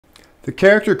The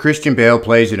character Christian Bale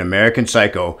plays in American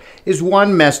Psycho is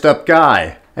one messed up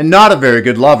guy, and not a very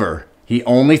good lover. He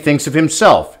only thinks of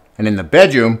himself, and in the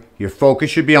bedroom, your focus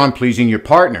should be on pleasing your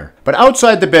partner. But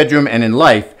outside the bedroom and in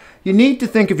life, you need to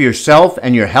think of yourself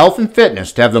and your health and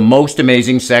fitness to have the most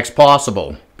amazing sex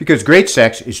possible. Because great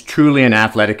sex is truly an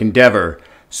athletic endeavor.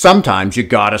 Sometimes you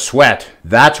gotta sweat.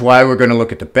 That's why we're going to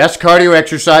look at the best cardio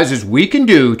exercises we can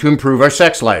do to improve our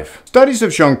sex life. Studies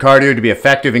have shown cardio to be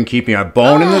effective in keeping our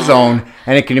bone in the zone,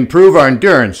 and it can improve our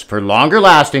endurance for longer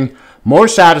lasting, more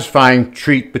satisfying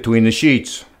treat between the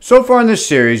sheets. So far in this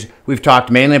series, we've talked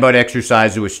mainly about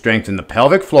exercises which strengthen the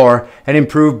pelvic floor and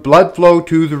improve blood flow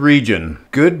to the region.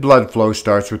 Good blood flow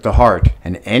starts with the heart,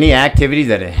 and any activity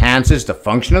that enhances the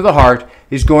function of the heart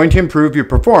is going to improve your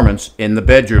performance in the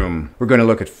bedroom. We're going to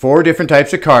look at 4 different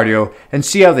types of cardio and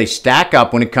see how they stack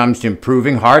up when it comes to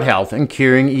improving heart health and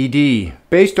curing ED.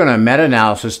 Based on a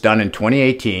meta-analysis done in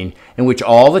 2018, in which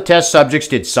all the test subjects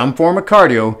did some form of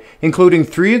cardio, including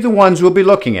 3 of the ones we'll be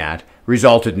looking at,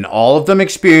 resulted in all of them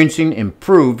experiencing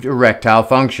improved erectile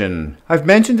function. I've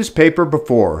mentioned this paper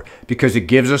before because it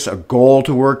gives us a goal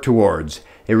to work towards.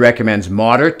 It recommends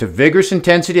moderate to vigorous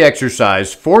intensity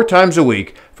exercise 4 times a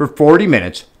week for 40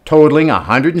 minutes, totaling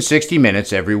 160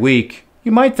 minutes every week.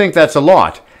 You might think that's a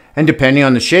lot, and depending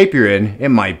on the shape you're in, it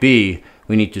might be.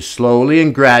 We need to slowly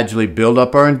and gradually build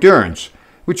up our endurance,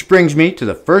 which brings me to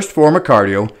the first form of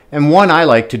cardio, and one I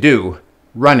like to do,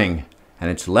 running. And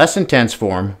its less intense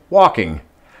form, walking.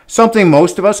 Something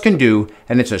most of us can do,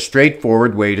 and it's a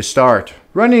straightforward way to start.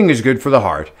 Running is good for the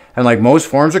heart, and like most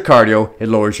forms of cardio, it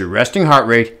lowers your resting heart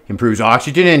rate, improves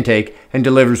oxygen intake, and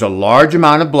delivers a large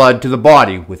amount of blood to the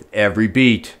body with every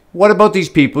beat. What about these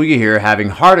people you hear having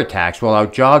heart attacks while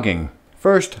out jogging?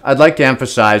 First, I'd like to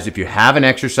emphasize if you haven't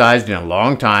exercised in a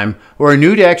long time or are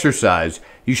new to exercise,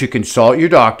 you should consult your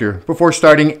doctor before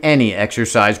starting any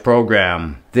exercise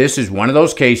program. This is one of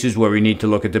those cases where we need to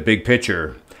look at the big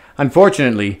picture.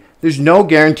 Unfortunately, there's no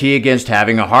guarantee against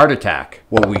having a heart attack.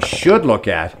 What we should look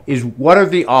at is what are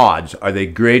the odds? Are they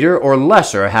greater or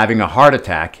lesser having a heart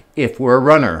attack if we're a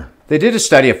runner? They did a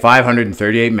study of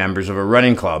 538 members of a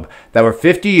running club that were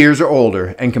 50 years or older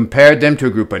and compared them to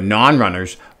a group of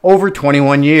non-runners over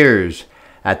 21 years.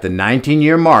 At the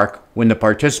 19-year mark, when the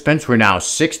participants were now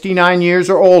 69 years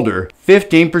or older,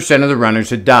 15% of the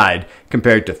runners had died,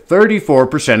 compared to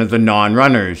 34% of the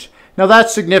non-runners. Now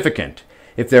that's significant.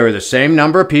 If there were the same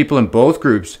number of people in both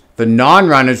groups, the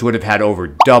non-runners would have had over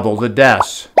double the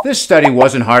deaths. This study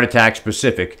wasn't heart attack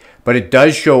specific, but it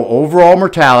does show overall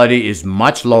mortality is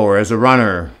much lower as a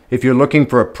runner. If you're looking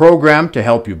for a program to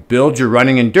help you build your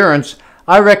running endurance,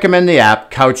 I recommend the app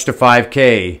Couch to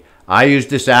 5K. I used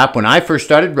this app when I first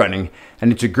started running,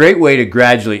 and it's a great way to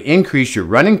gradually increase your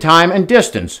running time and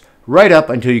distance right up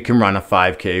until you can run a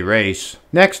 5K race.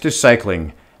 Next is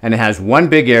cycling, and it has one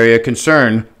big area of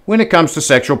concern when it comes to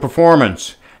sexual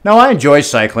performance. Now I enjoy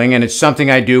cycling, and it's something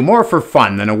I do more for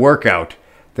fun than a workout.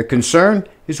 The concern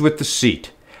is with the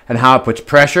seat and how it puts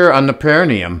pressure on the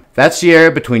perineum. That's the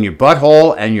area between your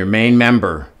butthole and your main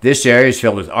member. This area is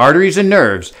filled with arteries and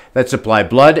nerves that supply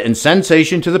blood and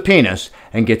sensation to the penis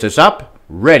and gets us up,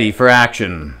 ready for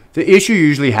action. The issue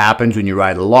usually happens when you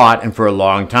ride a lot and for a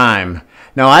long time.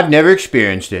 Now I've never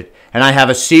experienced it, and I have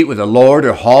a seat with a lowered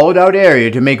or hollowed out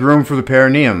area to make room for the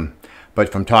perineum.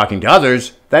 But from talking to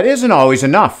others, that isn't always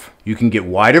enough. You can get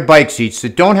wider bike seats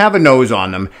that don't have a nose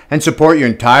on them and support your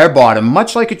entire bottom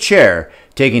much like a chair,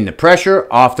 taking the pressure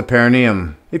off the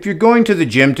perineum. If you're going to the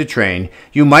gym to train,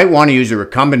 you might want to use a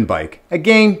recumbent bike,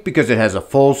 again because it has a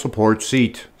full support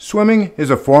seat. Swimming is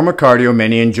a form of cardio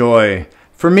many enjoy.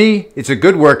 For me, it's a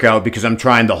good workout because I'm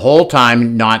trying the whole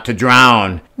time not to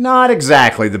drown. Not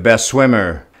exactly the best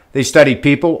swimmer. They studied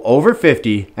people over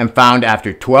 50 and found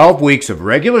after 12 weeks of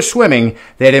regular swimming,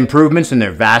 they had improvements in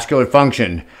their vascular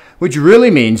function, which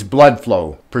really means blood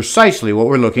flow, precisely what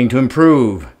we're looking to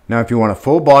improve. Now, if you want a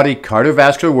full-body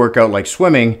cardiovascular workout like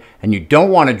swimming and you don't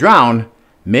want to drown,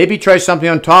 maybe try something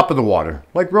on top of the water,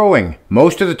 like rowing.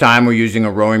 Most of the time, we're using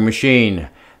a rowing machine.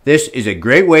 This is a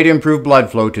great way to improve blood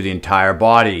flow to the entire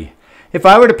body. If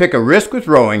I were to pick a risk with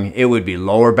rowing, it would be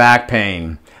lower back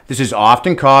pain. This is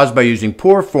often caused by using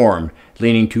poor form,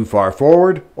 leaning too far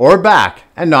forward or back,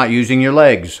 and not using your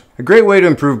legs. A great way to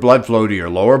improve blood flow to your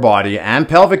lower body and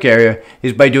pelvic area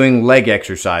is by doing leg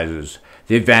exercises.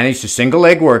 The advantage to single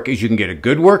leg work is you can get a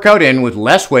good workout in with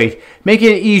less weight,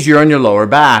 making it easier on your lower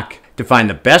back. To find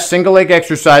the best single leg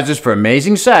exercises for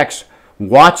amazing sex,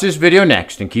 watch this video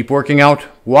next and keep working out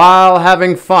while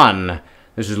having fun.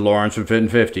 This is Lawrence from Fit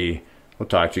and 50. We'll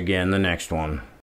talk to you again in the next one.